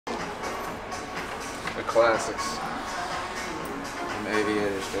The classics. Them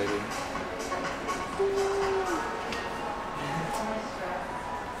aviators, baby.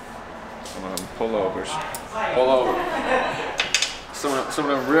 Some of them pullovers. Pull over. Some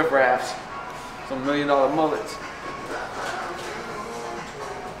of them riff-raffs. Some $1 million mullets.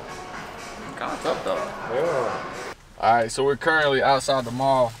 Kind of tough though. Yeah. Alright, so we're currently outside the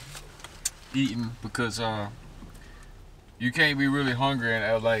mall eating because you can't be really hungry in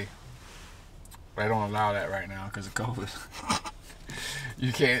LA. They don't allow that right now because of COVID.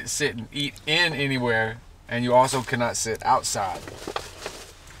 You can't sit and eat in anywhere, and you also cannot sit outside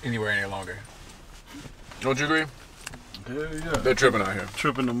anywhere any longer. Don't you agree? Yeah. They're tripping out here.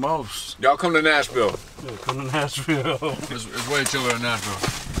 Tripping the most. Y'all come to Nashville. Yeah, come to Nashville. It's way chiller in Nashville.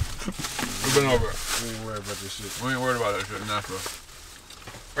 We've been over it. We ain't worried about this shit. We ain't worried about that shit in Nashville.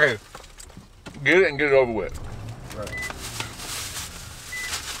 Hey, get it and get it over with. Right.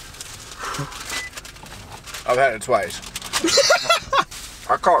 I've had it twice.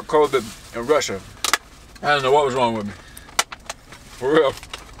 I caught COVID in Russia. I don't know what was wrong with me. For real.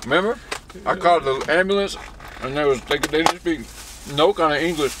 Remember? I called the ambulance and they didn't speak no kind of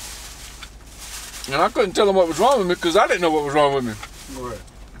English. And I couldn't tell them what was wrong with me because I didn't know what was wrong with me. Right.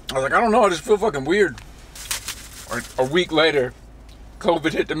 I was like, I don't know, I just feel fucking weird. A week later,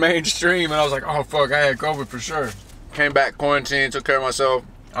 COVID hit the mainstream and I was like, oh fuck, I had COVID for sure. Came back, quarantined, took care of myself,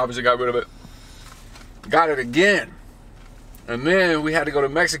 obviously got rid of it. Got it again. And then we had to go to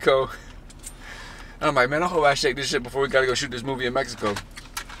Mexico. And I'm like, man, I hope I shake this shit before we gotta go shoot this movie in Mexico.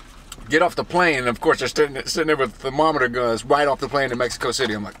 Get off the plane, and of course they're sitting there with thermometer guns right off the plane in Mexico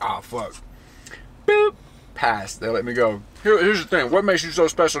City. I'm like, oh fuck. Boop. Pass. They let me go. Here's the thing. What makes you so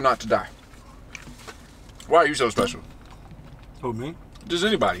special not to die? Why are you so special? Who, me? Just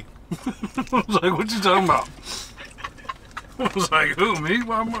anybody. I was like, what you talking about? I was like, who, me?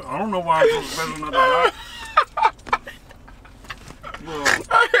 Why I don't know why I'm so special not to die. Well,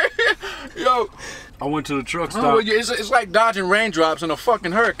 yo, I went to the truck stop. Oh, it's like dodging raindrops in a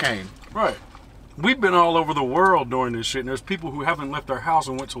fucking hurricane. Right. We've been all over the world doing this shit, and there's people who haven't left their house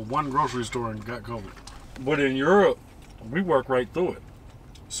and went to one grocery store and got COVID. But in Europe, we worked right through it.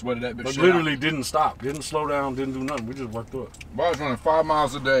 Sweated that bitch But shit literally out. didn't stop, didn't slow down, didn't do nothing. We just worked through it. Boy, I was running 5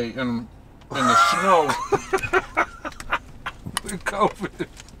 miles a day in the snow. With COVID.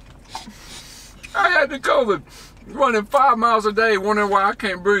 I had the COVID. Running 5 miles a day, wondering why I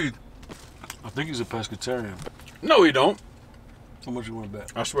can't breathe. I think he's a pescatarian. No, he don't. How much you want to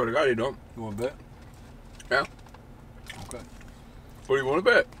bet? I swear to God, he don't. You want to bet? Yeah. Okay. What do you want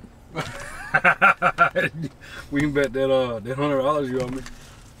to bet? We can bet that $100 you owe me.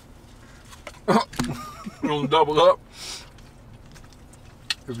 You gonna double up?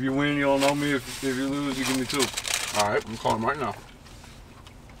 If you win, you don't owe me. If you lose, you give me 2. All right, I'm calling right now.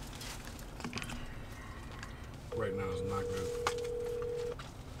 Right now is not good.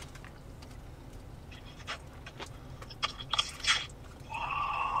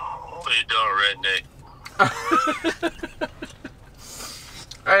 What you doing, redneck?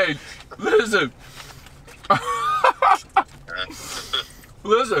 Hey, listen.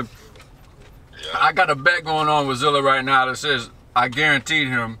 Listen. Yeah. I got a bet going on with Zilla right now that says I guaranteed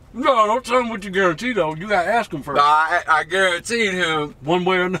him. No, don't tell him what you guarantee though. You gotta ask him first. I guaranteed him One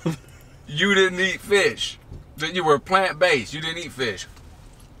way or another. you didn't eat fish. That you were plant-based. You didn't eat fish.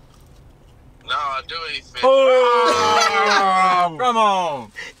 No, I do eat fish. Oh, come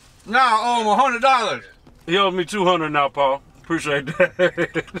on. Now I owe him $100. He owes me $200 now, Paul. Appreciate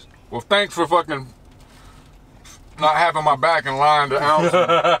that. Well, thanks for fucking not having my back in line to ounce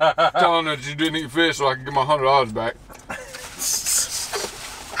telling that you didn't eat fish so I can get my $100 back.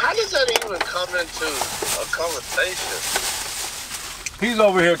 How does that even come into a conversation? He's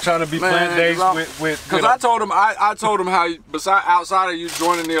over here trying to be plant-based with Because I told him, I told him how, outside of you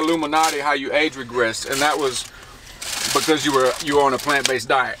joining the Illuminati, how you age regressed, and that was because you were on a plant-based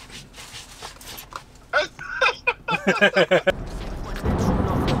diet.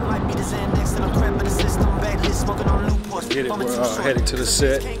 Get it, we're headed to the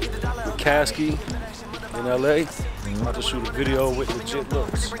set with Kasky in LA. About to shoot a video with legit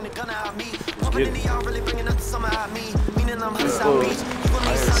looks. Let's get it.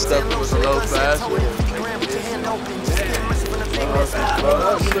 Stuff was a little fast.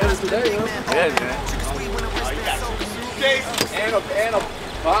 Yeah, man. And a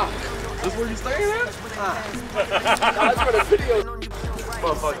box. That's where you staying at? That's for the video.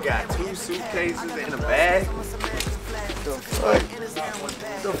 Motherfucker got 2 suitcases and a bag. The fuck?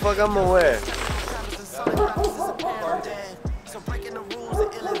 The fuck I'm gonna wear? So breaking the rules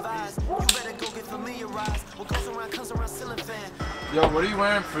and ill advised. You better go get familiarized. What goes around comes around, ceiling fan. Yo, what are you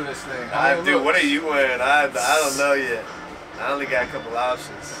wearing for this thing? Dude, what are you wearing? I don't know yet. I only got a couple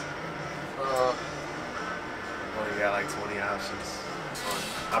options. Only got like 20 options.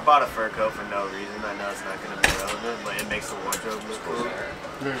 I bought a fur coat for no reason. I know it's not going to be relevant, but it makes the wardrobe look cool.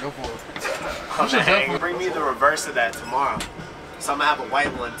 Here, go for it. Bring me the reverse of that tomorrow. So I'm going to have a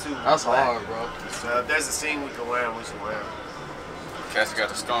white one too. That's hard, bro. So if there's a scene we can wear them, we should wear them. Cassie got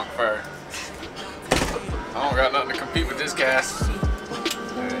the skunk fur. I don't got nothing to compete with this cast.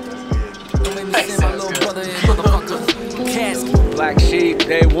 Black sheep,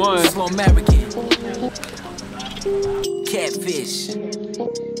 day one. Slow American. Catfish.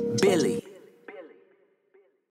 Billy.